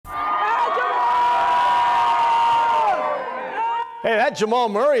Hey, that Jamal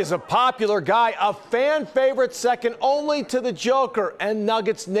Murray is a popular guy, a fan favorite second only to the Joker, and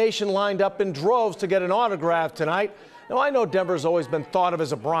Nuggets Nation lined up in droves to get an autograph tonight. Now, I know Denver's always been thought of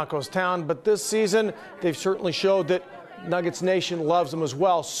as a Broncos town, but this season they've certainly showed that Nuggets Nation loves them as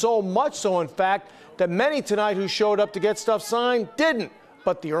well. So much so, in fact, that many tonight who showed up to get stuff signed didn't,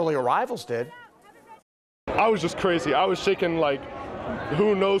 but the early arrivals did. I was just crazy. I was shaking like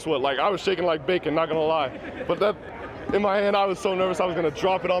who knows what. Like, I was shaking like bacon, not gonna lie. But that, in my hand, I was so nervous I was gonna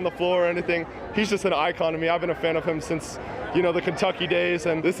drop it on the floor or anything. He's just an icon to me. I've been a fan of him since, you know, the Kentucky days,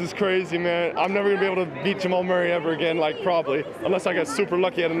 and this is crazy, man. I'm never gonna be able to beat Jamal Murray ever again, like, probably, unless I get super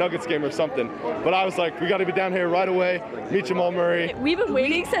lucky at a Nuggets game or something. But I was like, we gotta be down here right away, meet Jamal Murray. We've been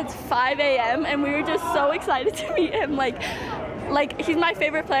waiting since 5 a.m. and we were just so excited to meet him. Like he's my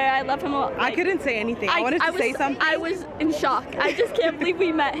favorite player. I love him a lot. I couldn't say anything. I wanted to say something. I was in shock. I just can't believe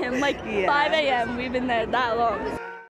we met him. Like 5 a.m. We've been there that long.